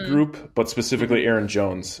back group, but specifically Aaron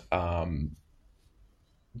Jones.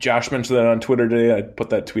 Josh mentioned that on Twitter today. I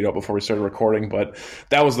put that tweet out before we started recording, but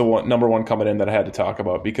that was the number one coming in that I had to talk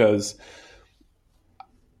about, because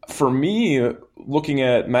for me, looking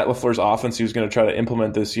at Matt LaFleur's offense he was going to try to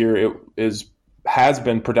implement this year, has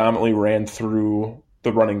been predominantly ran through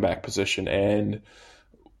the running back position. And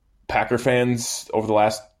Packer fans over the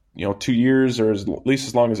last 2 years, or at least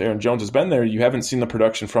as long as Aaron Jones has been there, you haven't seen the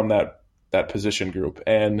production from that position group.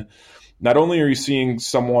 And not only are you seeing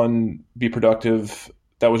someone be productive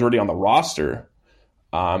that was already on the roster,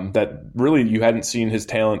 that really you hadn't seen his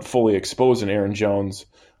talent fully exposed in Aaron Jones,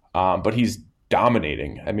 but he's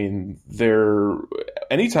dominating. I mean,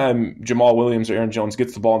 anytime Jamal Williams or Aaron Jones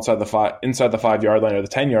gets the ball inside the 5-yard line or the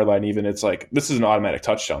 10-yard line, even, it's like this is an automatic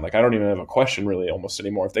touchdown. Like I don't even have a question really almost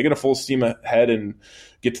anymore. If they get a full steam ahead and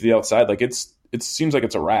get to the outside, like it seems like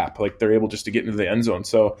it's a wrap. Like they're able just to get into the end zone.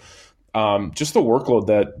 So just the workload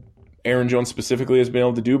that Aaron Jones specifically has been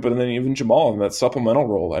able to do, but then even Jamal in that supplemental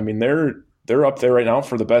role. I mean, they're up there right now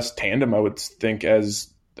for the best tandem, I would think,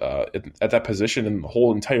 as at that position in the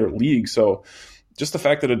whole entire league. So just the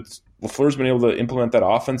fact that LaFleur's been able to implement that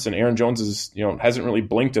offense, and Aaron Jones hasn't really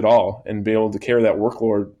blinked at all and be able to carry that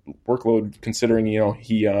workload considering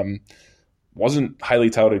he wasn't highly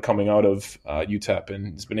touted coming out of UTEP,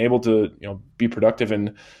 and has been able to be productive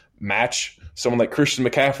and match someone like Christian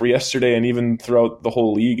McCaffrey yesterday, and even throughout the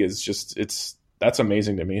whole league, that's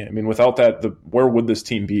amazing to me. I mean, without that, where would this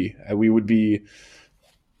team be?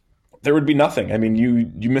 There would be nothing. I mean,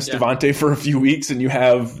 you miss Devontae for a few weeks, and you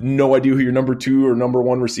have no idea who your number 2 or number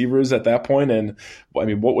 1 receiver is at that point. And I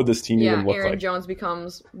mean, what would this team even look like? Aaron Jones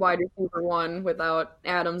becomes wide receiver 1 without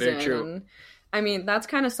Adams Very in. true. And I mean, that's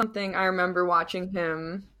kind of something I remember watching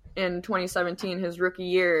him in 2017, his rookie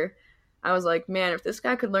year. I was like, man, if this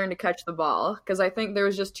guy could learn to catch the ball, because I think there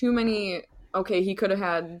was just too many. Okay, he could have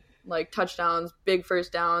had like touchdowns, big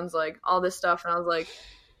first downs, like all this stuff. And I was like,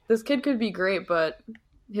 this kid could be great, but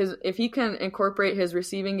if he can incorporate his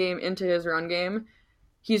receiving game into his run game,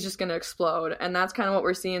 he's just going to explode. And that's kind of what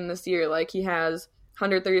we're seeing this year. Like, he has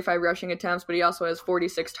 135 rushing attempts, but he also has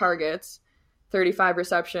 46 targets, 35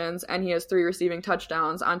 receptions, and he has 3 receiving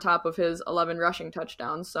touchdowns on top of his 11 rushing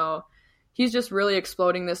touchdowns. So he's just really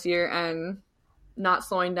exploding this year and not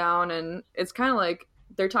slowing down. And it's kind of like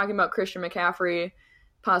they're talking about Christian McCaffrey,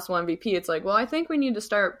 possible MVP. It's like, well, I think we need to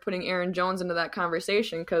start putting Aaron Jones into that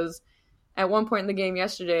conversation, because at one point in the game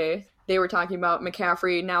yesterday, they were talking about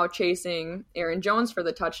McCaffrey now chasing Aaron Jones for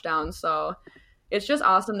the touchdown. So it's just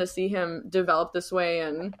awesome to see him develop this way.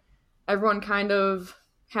 And everyone kind of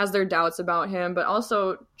has their doubts about him, but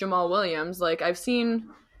also Jamal Williams. Like, I've seen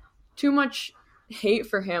too much hate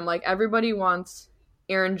for him. Like, everybody wants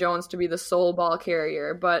Aaron Jones to be the sole ball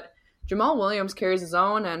carrier, but Jamal Williams carries his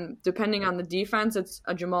own, and depending on the defense, it's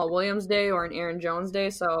a Jamal Williams day or an Aaron Jones day.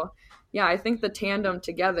 So yeah, I think the tandem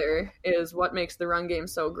together is what makes the run game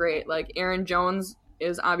so great. Like, Aaron Jones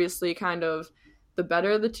is obviously kind of the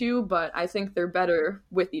better of the two, but I think they're better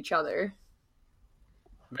with each other.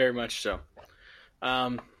 Very much so.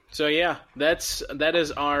 So yeah, that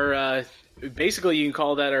is our basically, you can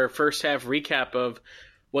call that our first half recap of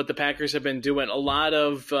what the Packers have been doing. A lot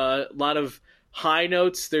of high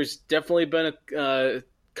notes. There's definitely been a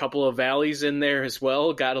couple of valleys in there as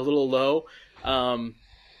well. Got a little low. And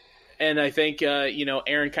I think,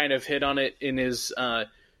 Aaron kind of hit on it in his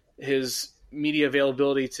media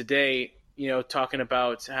availability today, talking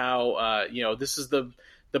about how, this is the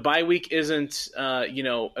bye week isn't,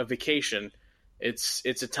 a vacation. It's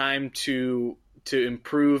a time to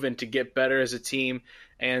improve and to get better as a team.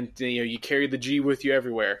 And, you carry the G with you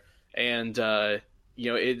everywhere. And,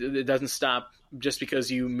 it doesn't stop just because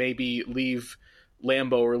you maybe leave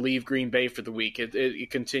Lambeau or leave Green Bay for the week. It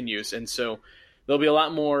continues. And so there'll be a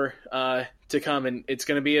lot more to come, and it's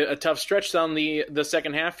going to be a tough stretch down the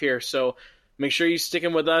second half here. So make sure you stick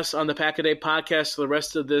in with us on the Pack-A-Day podcast for the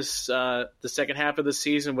rest of this the second half of the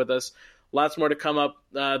season with us. Lots more to come up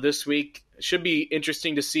this week. Should be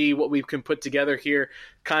interesting to see what we can put together here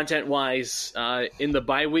content-wise in the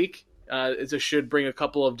bye week. It should bring a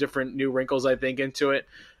couple of different new wrinkles, I think, into it.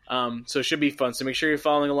 So it should be fun. So make sure you're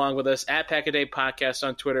following along with us at Pack-A-Day Podcast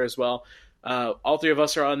on Twitter as well. All three of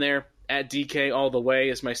us are on there. At DK all the way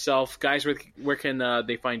is myself. Guys, where can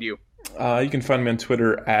they find you? You can find me on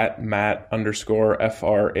Twitter at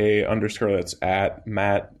Matt_FRA_. That's at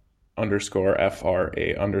Matt_FRA_.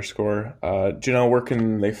 Janelle, where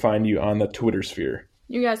can they find you on the Twitter sphere?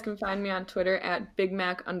 You guys can find me on Twitter at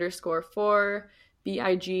BigMac_4,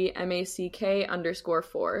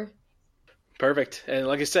 BIGMACK_4. Perfect. And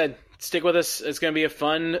like I said, stick with us. It's going to be a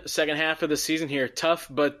fun second half of the season here. Tough,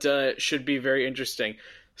 but should be very interesting.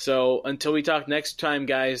 So until we talk next time,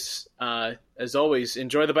 guys, as always,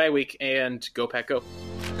 enjoy the bye week and go Pack Go.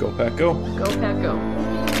 Go Pack Go. Go Pack Go.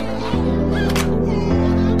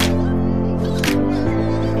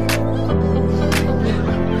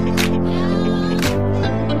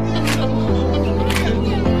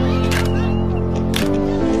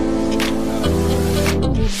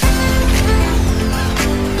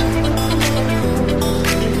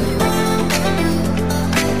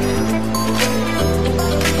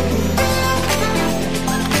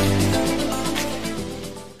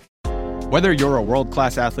 Whether you're a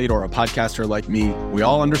world-class athlete or a podcaster like me, we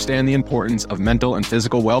all understand the importance of mental and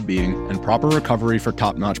physical well-being and proper recovery for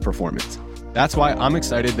top-notch performance. That's why I'm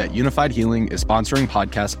excited that Unified Healing is sponsoring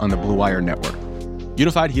podcasts on the Blue Wire Network.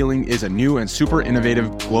 Unified Healing is a new and super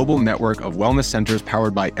innovative global network of wellness centers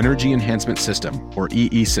powered by Energy Enhancement System, or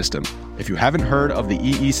EE System. If you haven't heard of the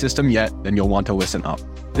EE System yet, then you'll want to listen up.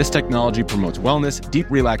 This technology promotes wellness, deep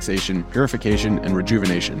relaxation, purification, and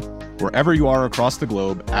rejuvenation. Wherever you are across the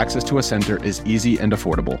globe, access to a center is easy and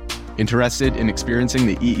affordable. Interested in experiencing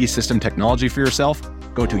the EE System technology for yourself?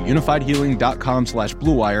 Go to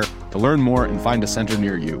unifiedhealing.com/bluewire to learn more and find a center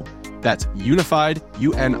near you. That's unified,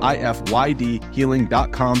 UNIFYD,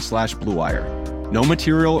 healing.com/bluewire. No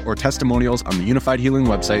material or testimonials on the Unified Healing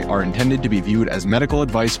website are intended to be viewed as medical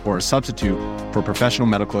advice or a substitute for professional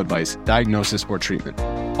medical advice, diagnosis, or treatment.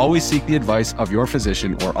 Always seek the advice of your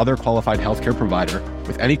physician or other qualified healthcare provider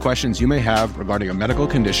with any questions you may have regarding a medical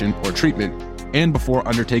condition or treatment and before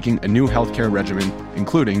undertaking a new healthcare regimen,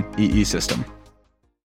 including EE System.